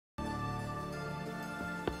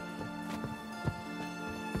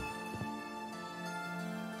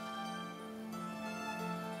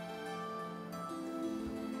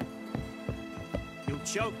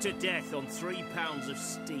choked to death on 3 pounds of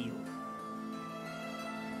steel.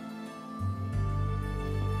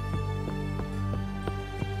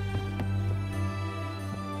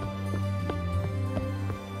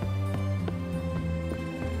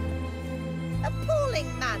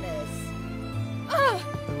 Appalling manners!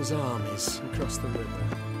 Those armies across the river.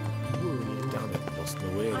 Damn it, lost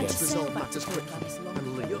my way again. I'd Resolve sail back matters to quickly Portland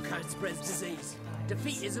and leave. Your kind spreads disease,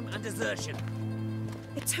 defeatism and desertion.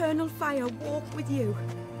 Eternal fire walk with you.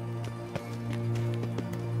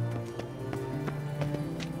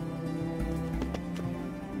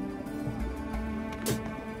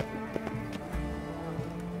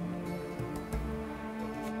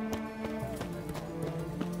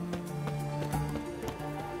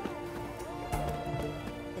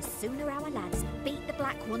 The sooner our lads beat the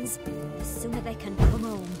black ones, the sooner they can come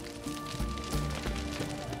home.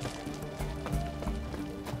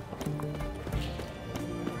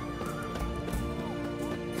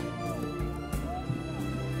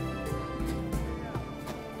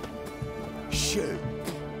 Shoot!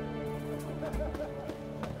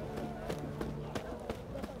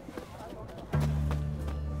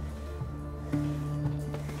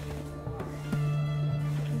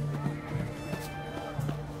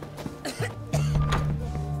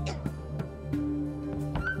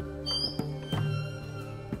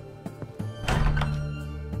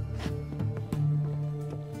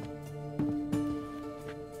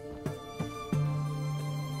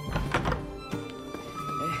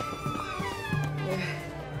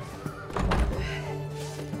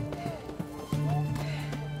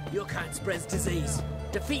 Your kind spreads disease,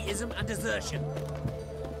 defeatism and desertion.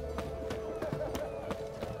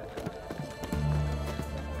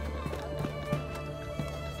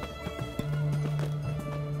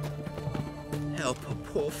 Help a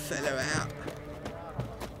poor fellow out.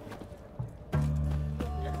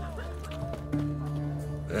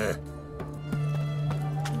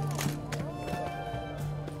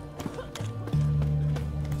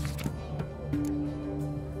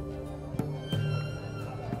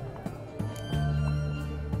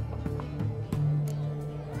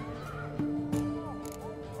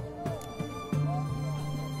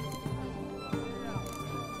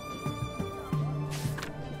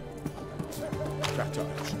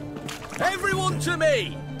 Everyone to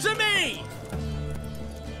me! To me!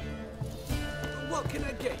 What can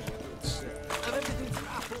I get you, good sir? I've everything from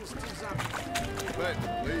apples to zap. Ben,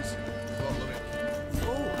 please.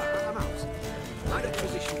 Oh, I'm out. My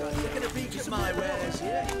position, guys. Taking a peek at my wares,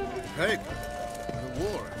 yeah? Hey, the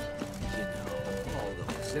war. You know, all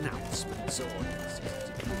those announcements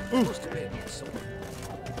on must have been something.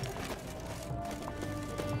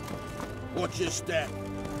 Watch your step.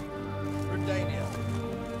 Rodania.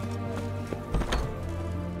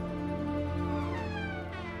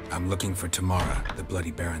 I'm looking for Tamara, the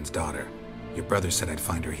Bloody Baron's daughter. Your brother said I'd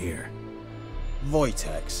find her here.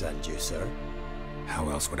 Wojtek sent you, sir. How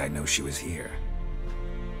else would I know she was here?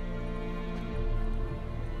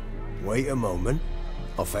 Wait a moment.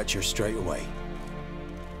 I'll fetch her straight away.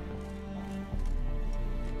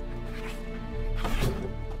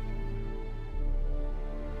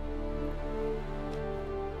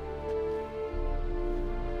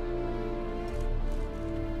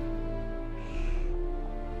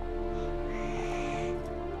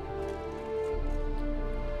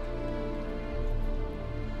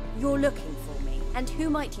 You're looking for me, and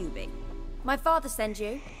who might you be? My father send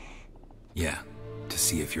you? Yeah, to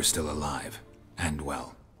see if you're still alive. And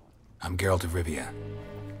well. I'm Geralt of Rivia.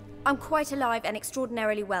 I'm quite alive and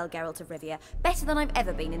extraordinarily well, Geralt of Rivia. Better than I've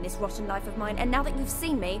ever been in this rotten life of mine, and now that you've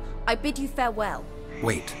seen me, I bid you farewell.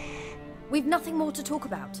 Wait. We've nothing more to talk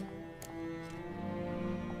about.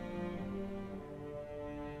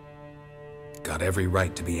 Got every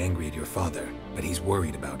right to be angry at your father, but he's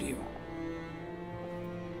worried about you.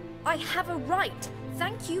 I have a right.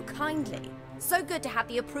 Thank you kindly. So good to have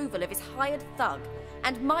the approval of his hired thug.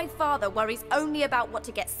 And my father worries only about what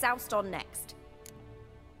to get soused on next.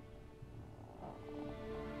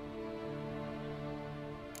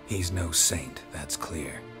 He's no saint, that's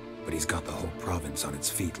clear. But he's got the whole province on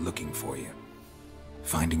its feet looking for you.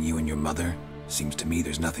 Finding you and your mother? Seems to me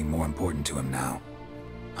there's nothing more important to him now.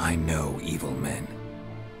 I know evil men.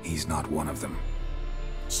 He's not one of them.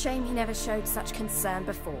 Shame he never showed such concern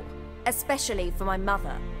before. Especially for my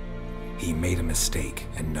mother. He made a mistake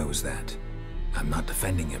and knows that. I'm not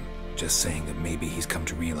defending him, just saying that maybe he's come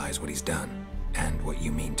to realize what he's done, and what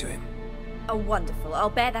you mean to him. Oh, wonderful. I'll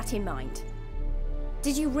bear that in mind.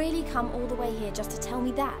 Did you really come all the way here just to tell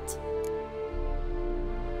me that?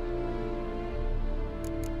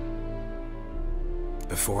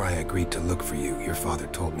 Before I agreed to look for you, your father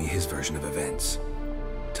told me his version of events.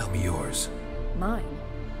 Tell me yours. Mine?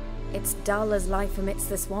 It's dull as life amidst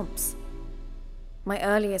the swamps. My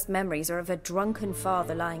earliest memories are of a drunken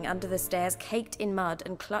father lying under the stairs, caked in mud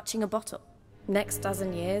and clutching a bottle. Next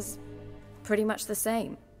dozen years, pretty much the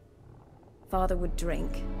same. Father would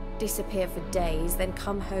drink, disappear for days, then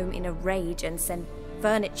come home in a rage and send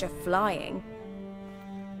furniture flying.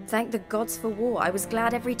 Thank the gods for war. I was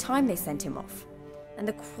glad every time they sent him off. And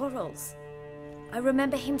the quarrels. I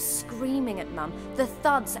remember him screaming at Mum, the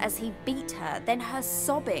thuds as he beat her, then her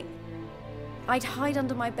sobbing. I'd hide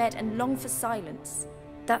under my bed and long for silence.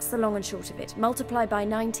 That's the long and short of it. Multiply by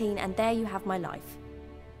 19 and there you have my life.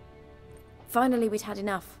 Finally, we'd had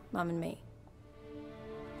enough, Mum and me.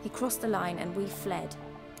 He crossed the line and we fled.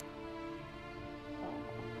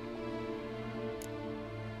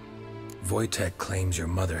 Wojtek claims your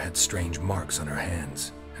mother had strange marks on her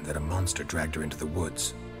hands, and that a monster dragged her into the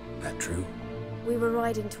woods. That true? We were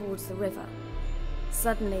riding towards the river.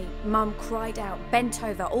 Suddenly, Mum cried out, bent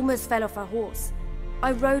over, almost fell off her horse.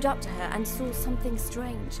 I rode up to her and saw something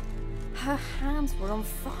strange. Her hands were on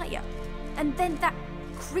fire. And then that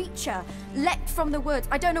creature leapt from the woods.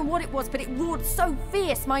 I don't know what it was, but it roared so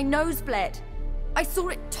fierce my nose bled. I saw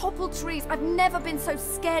it topple trees. I've never been so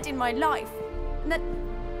scared in my life. And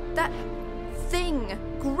that thing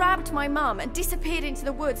grabbed my mum and disappeared into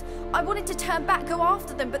the woods. I wanted to turn back, go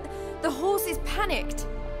after them, but the horses panicked.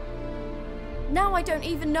 Now I don't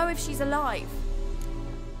even know if she's alive.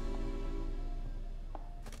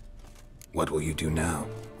 What will you do now?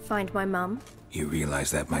 Find my mum. You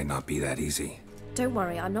realize that might not be that easy. Don't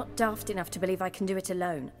worry, I'm not daft enough to believe I can do it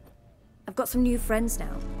alone. I've got some new friends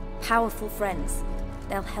now. Powerful friends.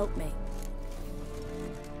 They'll help me.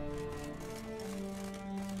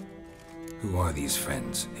 Who are these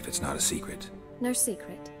friends, if it's not a secret? No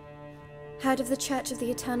secret. Heard of the Church of the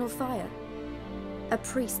Eternal Fire? A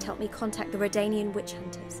priest helped me contact the Redanian witch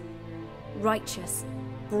hunters. Righteous,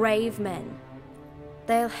 brave men.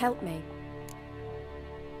 They'll help me.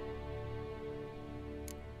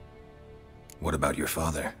 What about your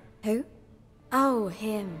father? Who? Oh,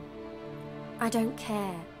 him. I don't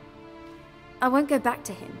care. I won't go back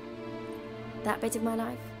to him. That bit of my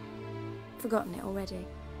life? Forgotten it already.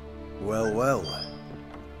 Well, well.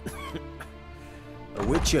 A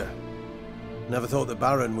witcher. Never thought the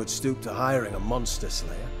Baron would stoop to hiring a monster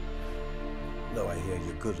slayer. Though I hear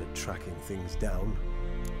you're good at tracking things down.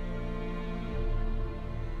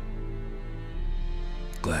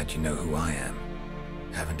 Glad you know who I am.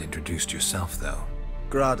 Haven't introduced yourself, though.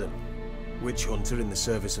 Graden, witch hunter in the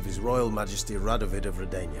service of His Royal Majesty Radovid of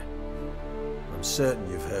Redania. I'm certain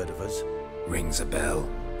you've heard of us. Rings a bell.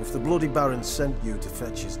 If the bloody Baron sent you to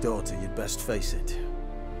fetch his daughter, you'd best face it.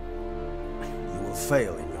 You will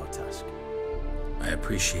fail in your task. I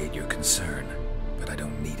appreciate your concern, but I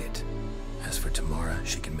don't need it. As for Tamara,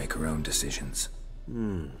 she can make her own decisions.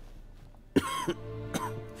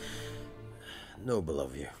 Noble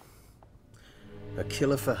of you. A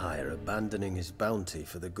killer for hire abandoning his bounty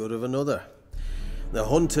for the good of another. The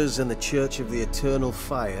hunters and the Church of the Eternal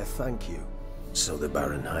Fire thank you. So the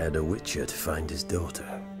Baron hired a witcher to find his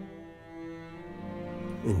daughter.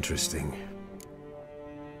 Interesting.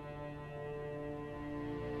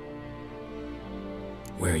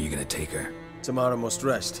 Where are you gonna take her? Tamara must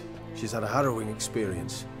rest. She's had a harrowing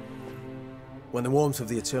experience. When the warmth of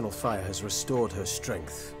the Eternal Fire has restored her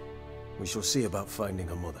strength, we shall see about finding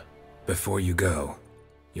her mother. Before you go,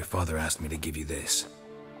 your father asked me to give you this.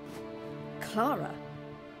 Clara?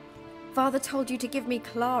 Father told you to give me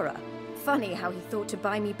Clara. Funny how he thought to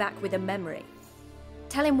buy me back with a memory.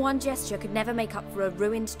 Tell him one gesture could never make up for a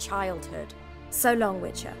ruined childhood. So long,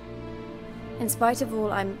 Witcher. In spite of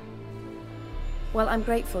all, I'm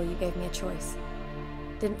grateful you gave me a choice.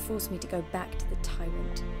 Didn't force me to go back to the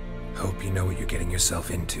tyrant. Hope you know what you're getting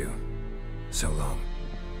yourself into. So long,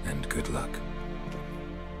 and good luck.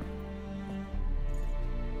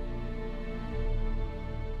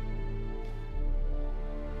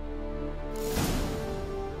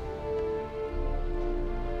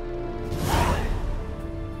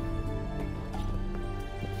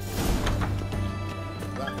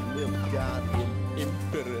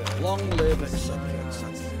 Long live the subjects.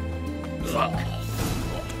 Fuck.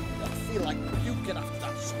 I feel like puking after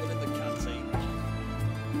that swill in the canteen.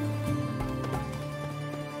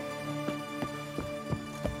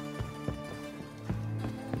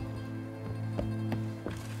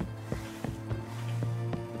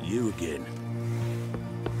 You again.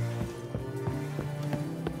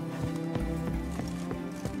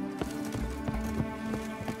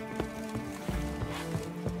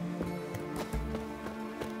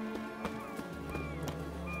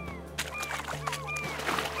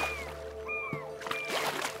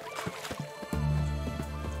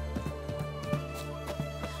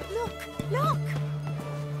 Look!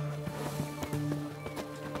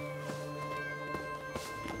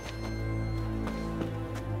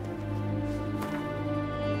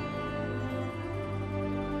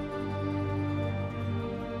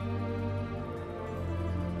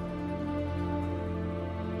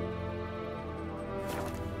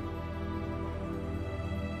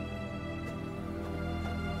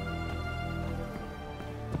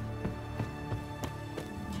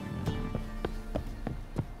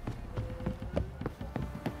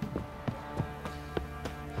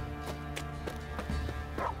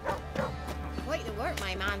 Quite the work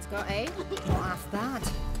my man's got, eh? Not half bad.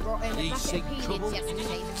 Brought in a These bucket seek of trouble peanuts in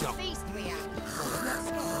yesterday his for job. the feast we had.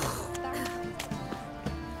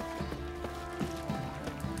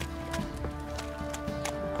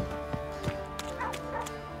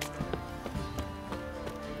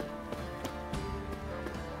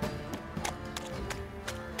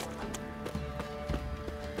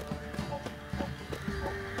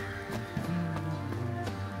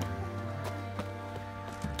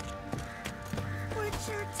 What's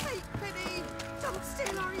your take, Penny? Don't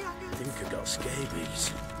steal our young'uns. I think I got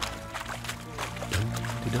scabies.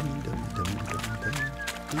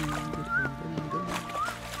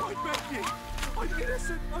 I beg you! I'm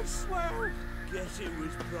innocent, I swear! Guess it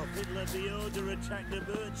was profit let the order attack the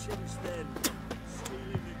merchants then.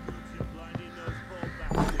 Stealing the goods and blinding those poor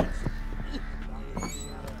bastards.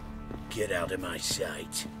 Get out of my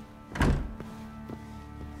sight.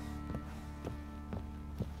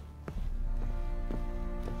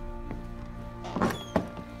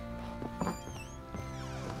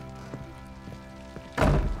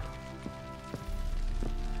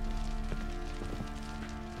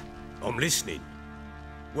 I'm listening.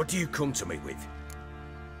 What do you come to me with?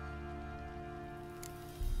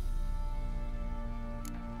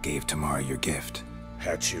 Gave Tamara your gift.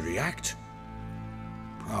 How'd she react?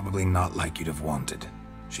 Probably not like you'd have wanted.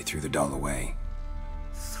 She threw the doll away.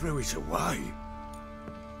 Threw it away?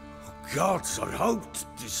 Oh, gods, I hoped,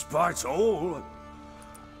 despite all.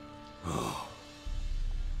 Oh.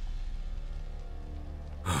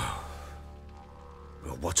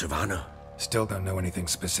 Well, what of Anna? Still don't know anything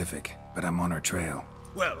specific, but I'm on her trail.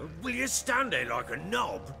 Well, will you stand there like a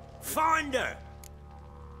knob? Find her!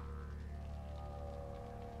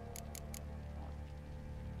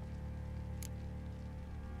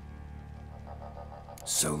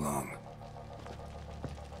 So long.